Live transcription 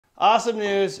Awesome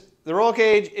news. The roll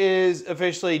cage is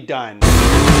officially done.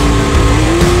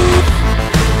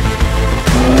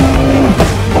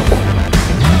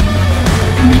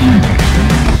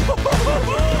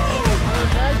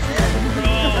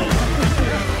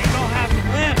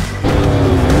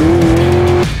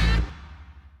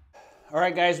 All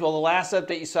right, guys, well, the last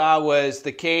update you saw was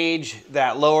the cage,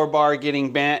 that lower bar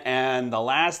getting bent, and the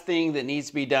last thing that needs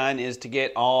to be done is to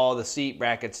get all the seat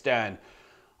brackets done.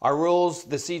 Our rules,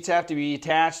 the seats have to be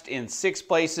attached in 6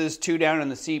 places, 2 down in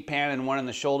the seat pan and 1 in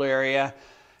the shoulder area.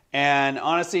 And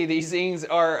honestly, these things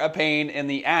are a pain in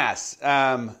the ass.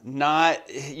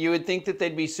 You would think that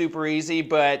they'd be super easy,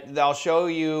 but I'll show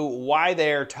you why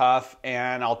they're tough,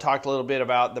 and I'll talk a little bit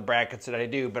about the brackets that I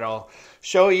do, but I'll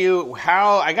show you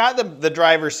how I got the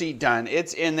driver's seat done.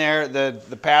 It's in there.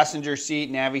 The passenger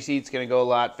seat, Navi seat's gonna go a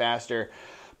lot faster.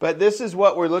 But this is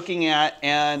what we're looking at,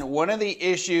 and one of the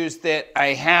issues that I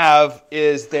have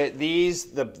is that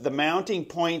the mounting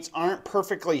points aren't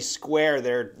perfectly square.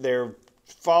 They're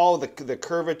follow the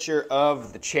curvature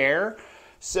of the chair.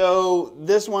 So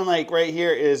this one, like right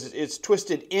here, it's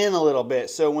twisted in a little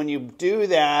bit. So when you do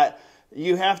that,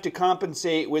 you have to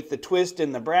compensate with the twist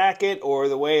in the bracket or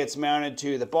the way it's mounted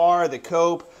to the bar, the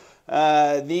cope.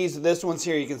 This one's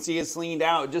here, you can see it's leaned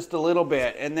out just a little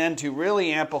bit. And then to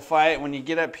really amplify it, when you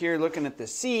get up here looking at the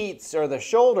seats or the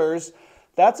shoulders,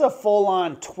 that's a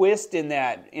full-on twist in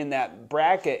that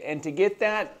bracket. And to get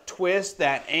that twist,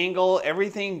 that angle,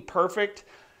 everything perfect,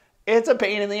 it's a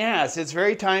pain in the ass. It's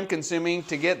very time-consuming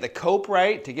to get the cope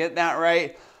right, to get that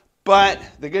right. But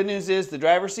the good news is the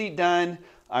driver's seat done.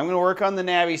 I'm going to work on the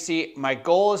Navi seat. My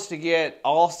goal is to get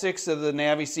all 6 of the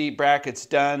Navi seat brackets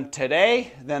done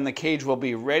today. Then the cage will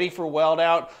be ready for weld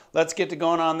out. Let's get to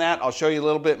going on that. I'll show you a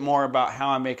little bit more about how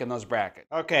I'm making those brackets.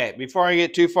 Okay, before I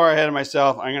get too far ahead of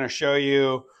myself, I'm going to show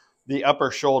you the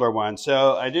upper shoulder one.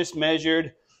 So I just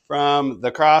measured from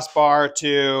the crossbar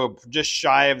to just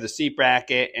shy of the seat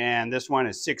bracket, and this one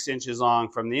is 6 inches long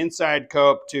from the inside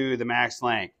cope to the max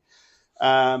length.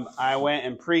 I went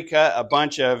and pre-cut a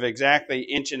bunch of exactly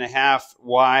 1.5 inch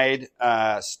wide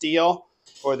steel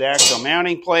for the actual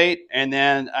mounting plate, and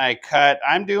then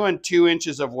I'm doing 2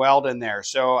 inches of weld in there.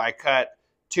 So I cut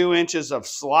 2 inches of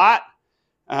slot.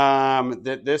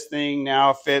 This thing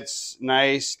now fits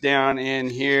nice down in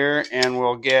here and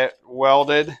will get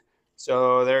welded.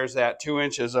 So there's that 2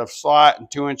 inches of slot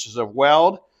and 2 inches of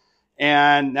weld.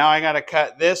 And now I got to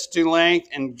cut this to length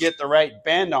and get the right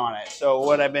bend on it. So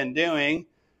what I've been doing,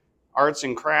 arts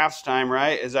and crafts time,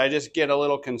 right, is I just get a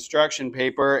little construction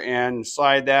paper and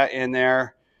slide that in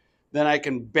there. Then I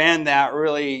can bend that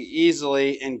really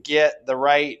easily and get the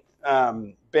right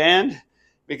bend,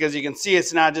 because you can see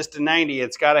it's not just a 90.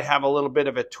 It's got to have a little bit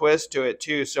of a twist to it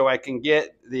too, so I can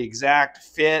get the exact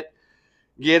fit,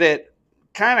 get it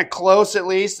kind of close at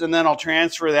least, and then I'll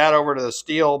transfer that over to the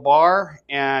steel bar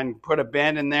and put a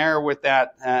bend in there with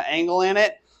that angle in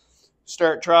it.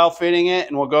 Start trial fitting it,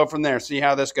 and we'll go from there, see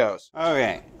how this goes.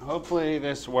 Okay, hopefully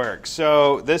this works.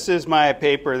 So this is my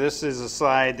paper. This is a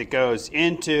slide that goes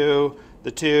into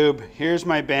the tube. Here's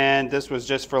my bend. This was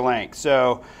just for length.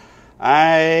 So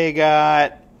I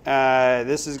got,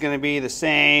 this is going to be the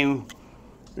same.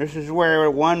 This is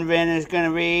where one bend is going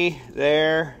to be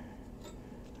there.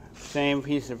 Same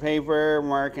piece of paper,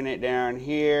 marking it down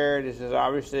here. This is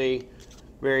obviously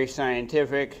very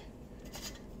scientific.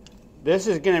 This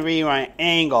is going to be my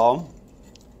angle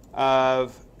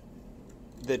of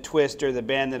the twist or the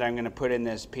bend that I'm going to put in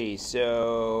this piece.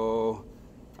 So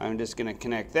I'm just going to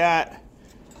connect that.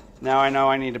 Now I know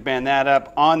I need to bend that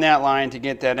up on that line to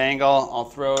get that angle. I'll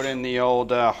throw it in the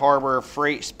old Harbor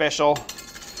Freight Special.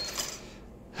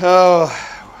 Oh,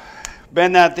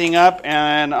 bend that thing up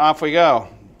and off we go.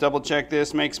 Double check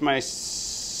this, makes my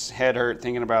head hurt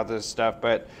thinking about this stuff,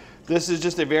 but this is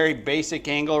just a very basic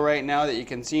angle right now that you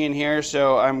can see in here.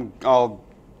 So I'll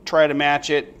try to match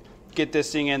it, get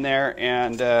this thing in there,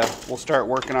 and we'll start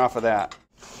working off of that.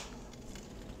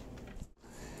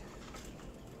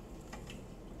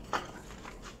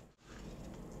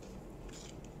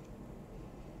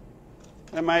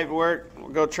 That might work. We'll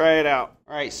go try it out.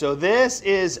 All right, so this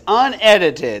is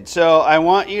unedited. So I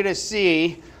want you to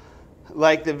see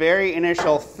like the very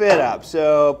initial fit up.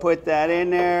 So put that in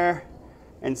there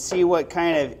and see what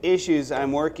kind of issues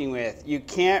I'm working with. You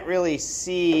can't really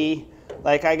see,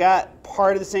 like I got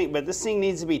part of this thing, but this thing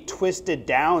needs to be twisted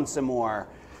down some more.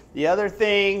 The other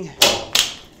thing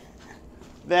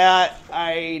that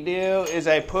I do is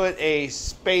I put a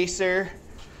spacer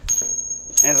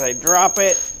as I drop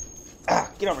it.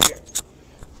 Get over here.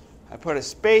 I put a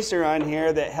spacer on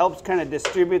here that helps kind of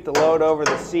distribute the load over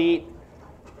the seat.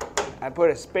 I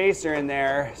put a spacer in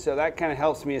there, so that kind of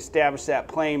helps me establish that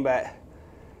plane. But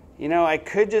you know, I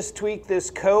could just tweak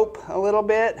this cope a little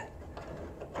bit,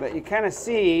 but you kind of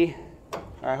see,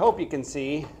 or I hope you can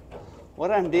see,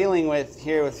 what I'm dealing with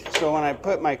here. So when I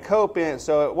put my cope in,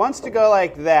 so it wants to go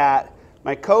like that.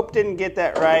 My cope didn't get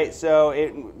that right, so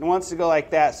it wants to go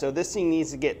like that. So this thing needs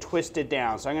to get twisted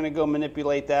down. So I'm going to go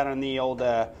manipulate that on the old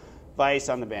vise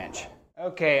on the bench.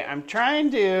 Okay, I'm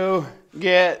trying to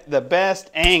get the best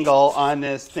angle on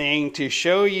this thing to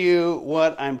show you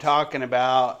what I'm talking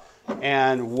about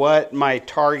and what my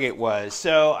target was.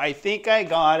 So I think I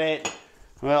got it.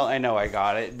 Well, I know I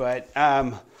got it, but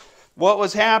what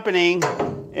was happening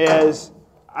is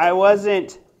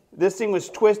this thing was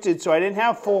twisted, so I didn't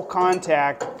have full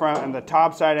contact from the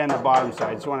top side and the bottom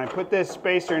side. So when I put this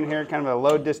spacer in here, kind of a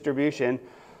load distribution,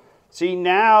 see,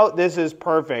 now this is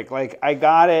perfect. Like, I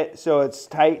got it so it's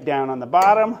tight down on the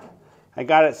bottom. I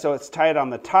got it so it's tight on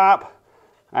the top.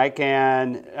 I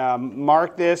can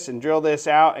mark this and drill this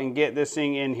out and get this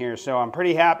thing in here. So I'm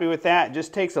pretty happy with that. It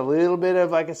just takes a little bit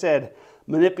of, like I said,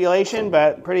 manipulation,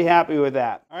 but pretty happy with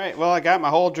that. All right, well, I got my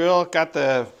hole drill, got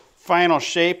the final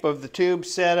shape of the tube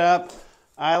set up.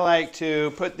 I like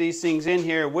to put these things in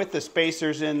here with the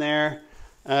spacers in there.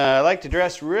 I like to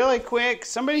dress really quick.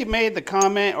 Somebody made the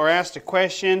comment or asked a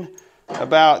question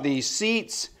about these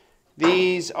seats.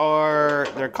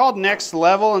 They're called Next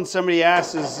Level, and somebody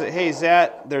asked, hey, is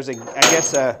that, there's I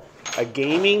guess a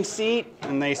gaming seat?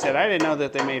 And they said, I didn't know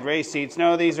that they made race seats.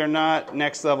 No, these are not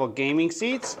Next Level gaming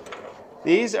seats.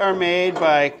 These are made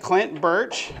by Clint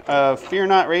Birch of Fear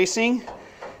Not Racing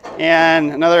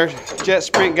and another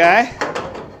Jetsprint guy.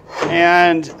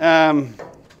 And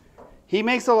he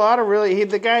makes a lot of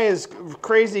the guy is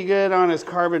crazy good on his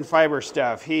carbon fiber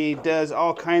stuff. He does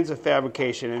all kinds of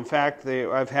fabrication. In fact,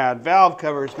 I've had valve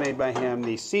covers made by him.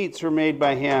 These seats were made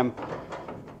by him.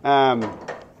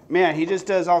 Man, he just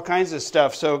does all kinds of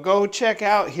stuff. So go check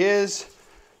out his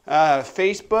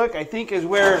Facebook, I think, is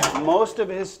where most of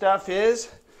his stuff is.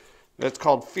 It's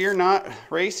called Fear Not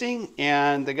Racing,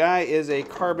 and the guy is a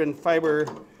carbon fiber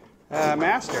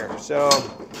master. So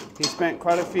he spent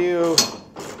quite a few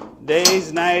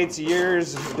days, nights,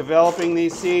 years developing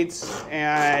these seats,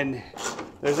 and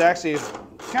there's actually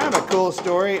kind of a cool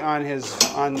story on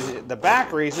the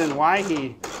back reason why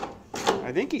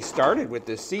I think he started with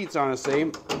the seats,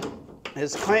 honestly.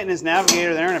 His Clint and his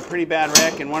Navigator, they're in a pretty bad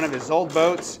wreck in one of his old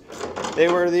boats. They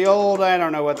were the old, I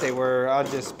don't know what they were, I'll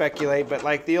just speculate, but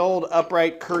like the old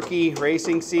upright Kirky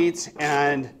racing seats.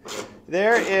 And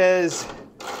there is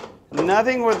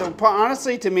nothing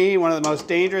honestly, to me, one of the most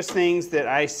dangerous things that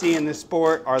I see in this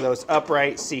sport are those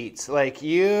upright seats. Like,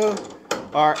 you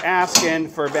are asking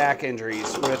for back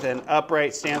injuries with an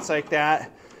upright stance like that.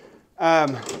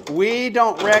 We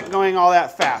don't wreck going all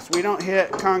that fast. We don't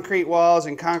hit concrete walls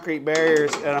and concrete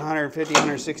barriers at 150,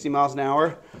 160 miles an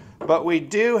hour, but we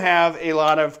do have a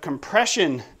lot of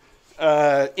compression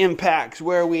impacts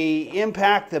where we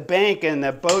impact the bank and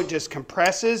the boat just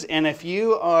compresses. And if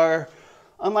you are,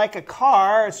 unlike a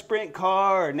car, a sprint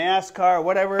car or NASCAR or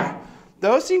whatever,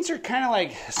 those things are kind of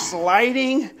like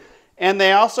sliding. And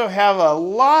they also have a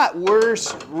lot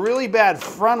worse, really bad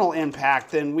frontal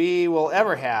impact than we will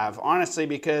ever have, honestly,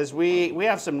 because we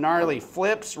have some gnarly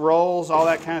flips, rolls, all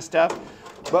that kind of stuff.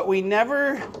 But we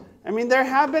never, I mean, there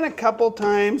have been a couple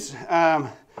times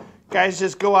guys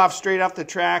just go off straight off the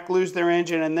track, lose their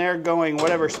engine, and they're going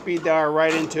whatever speed they are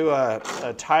right into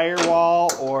a tire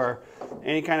wall or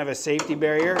any kind of a safety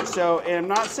barrier. So I'm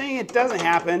not saying it doesn't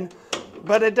happen,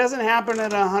 but it doesn't happen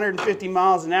at 150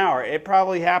 miles an hour. It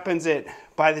probably happens at,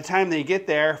 by the time they get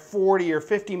there, 40 or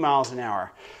 50 miles an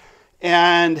hour.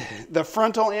 And the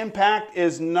frontal impact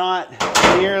is not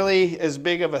nearly as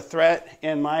big of a threat,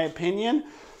 in my opinion,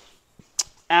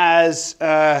 as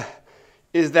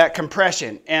is that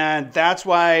compression. And that's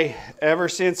why ever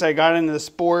since I got into the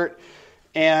sport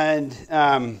and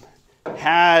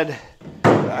had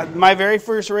my very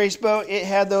first race boat, it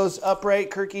had those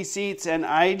upright Kirky seats, and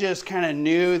I just kind of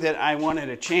knew that I wanted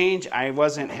a change. I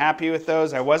wasn't happy with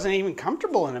those. I wasn't even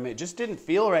comfortable in them. It just didn't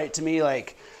feel right to me,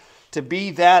 like, to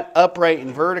be that upright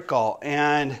and vertical.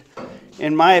 And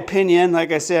in my opinion,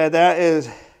 like I said, that is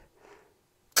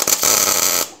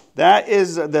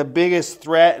the biggest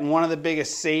threat and one of the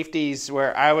biggest safeties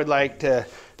where I would like to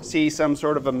see some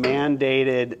sort of a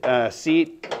mandated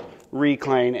seat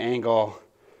recline angle.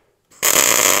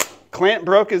 Clint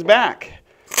broke his back.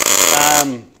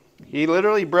 He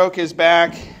literally broke his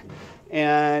back,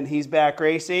 and he's back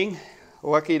racing.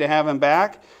 Lucky to have him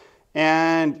back.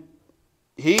 And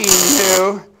he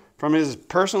knew from his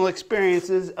personal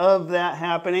experiences of that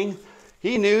happening,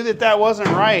 he knew that that wasn't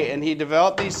right, and he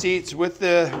developed these seats with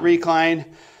the recline.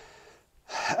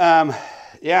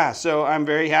 Yeah, so I'm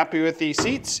very happy with these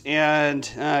seats, and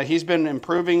he's been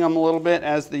improving them a little bit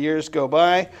as the years go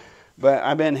by, but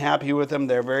I've been happy with them.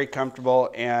 They're very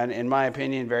comfortable and, in my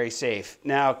opinion, very safe.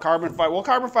 Now, carbon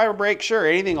fiber break, sure,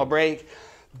 anything will break,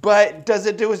 but does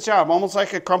it do its job? Almost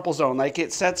like a crumple zone. Like,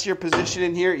 it sets your position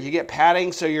in here, you get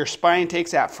padding so your spine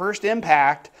takes that first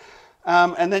impact,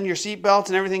 and then your seat belts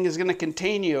and everything is going to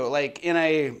contain you. Like in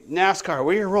a NASCAR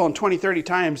where you're rolling 20, 30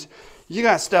 times, you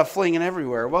got stuff flinging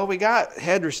everywhere. Well, we got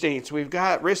head restraints, we've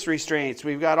got wrist restraints,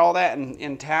 we've got all that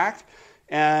intact.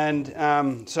 And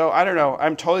so I don't know,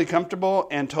 I'm totally comfortable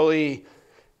and totally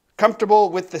comfortable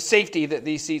with the safety that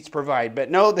these seats provide. But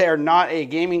no, they're not a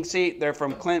gaming seat. They're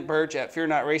from Clint Birch at Fear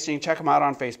Not Racing. Check them out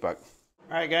on Facebook.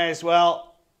 All right, guys,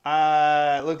 well,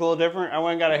 look a little different. I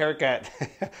went and got a haircut.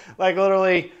 Like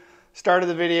literally started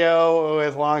the video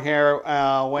with long hair,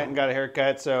 went and got a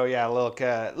haircut, so yeah, a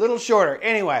little shorter.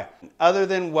 Anyway, other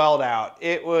than weld out,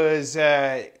 it was,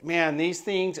 man, these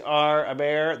things are a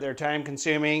bear. They're time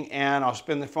consuming, and I'll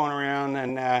spin the phone around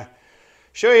and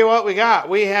show you what we got.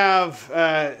 We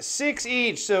have 6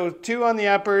 each, so 2 on the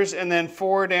uppers and then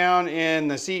 4 down in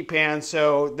the seat pan.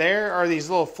 So there are these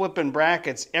little flipping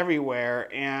brackets everywhere,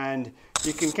 and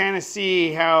you can kind of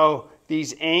see how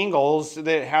these angles,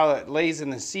 how it lays in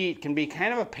the seat, can be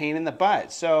kind of a pain in the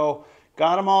butt. So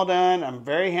got them all done. I'm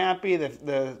very happy.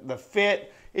 The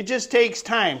fit, it just takes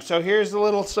time. So here's a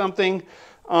little something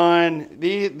on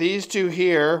these 2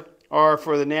 here are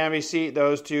for the Navi seat.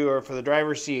 Those 2 are for the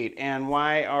driver's seat. And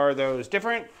why are those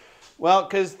different? Well,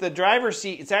 because the driver's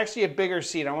seat, it's actually a bigger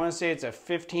seat. I want to say it's a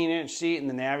 15-inch seat, and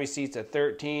the Navi seat's a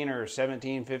 13 or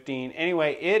 17, 15.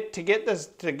 Anyway, to get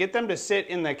them to sit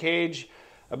in the cage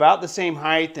about the same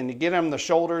height and to get them the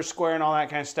shoulders square and all that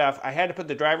kind of stuff, I had to put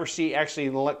the driver's seat actually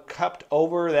cupped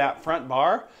over that front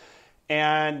bar,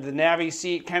 and the Navi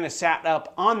seat kind of sat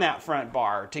up on that front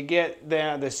bar to get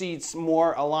the seats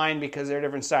more aligned because they're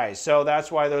different size. So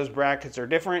that's why those brackets are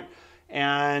different.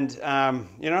 And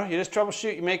you know, you just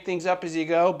troubleshoot, you make things up as you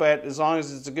go, but as long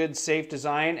as it's a good, safe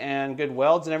design and good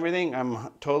welds and everything, I'm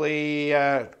totally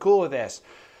cool with this.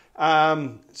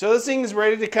 So this thing is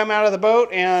ready to come out of the boat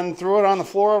and throw it on the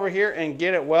floor over here and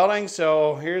get it welding.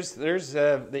 So there's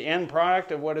the end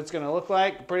product of what it's going to look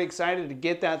like. Pretty excited to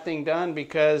get that thing done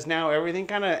because now everything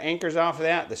kind of anchors off of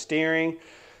that. The steering,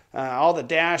 all the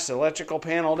dash, the electrical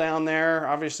panel down there,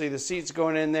 obviously the seats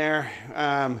going in there.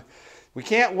 We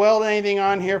can't weld anything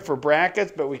on here for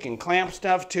brackets, but we can clamp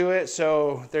stuff to it.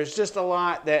 So there's just a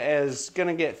lot that is going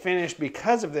to get finished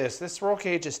because of this. This roll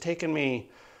cage has taken me,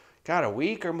 God, a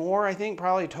week or more, I think,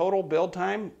 probably total build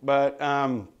time. But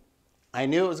I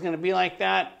knew it was going to be like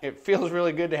that. It feels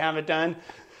really good to have it done.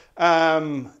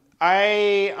 On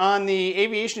the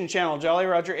aviation channel, Jolly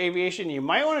Roger Aviation, you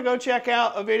might want to go check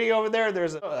out a video over there.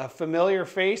 There's a familiar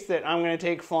face that I'm going to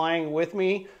take flying with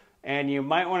me. And you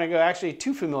might want to go, actually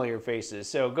 2 familiar faces.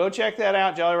 So go check that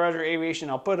out, Jolly Roger Aviation.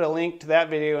 I'll put a link to that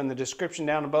video in the description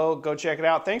down below. Go check it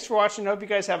out. Thanks for watching. I hope you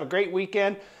guys have a great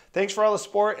weekend. Thanks for all the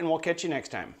support, and we'll catch you next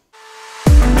time.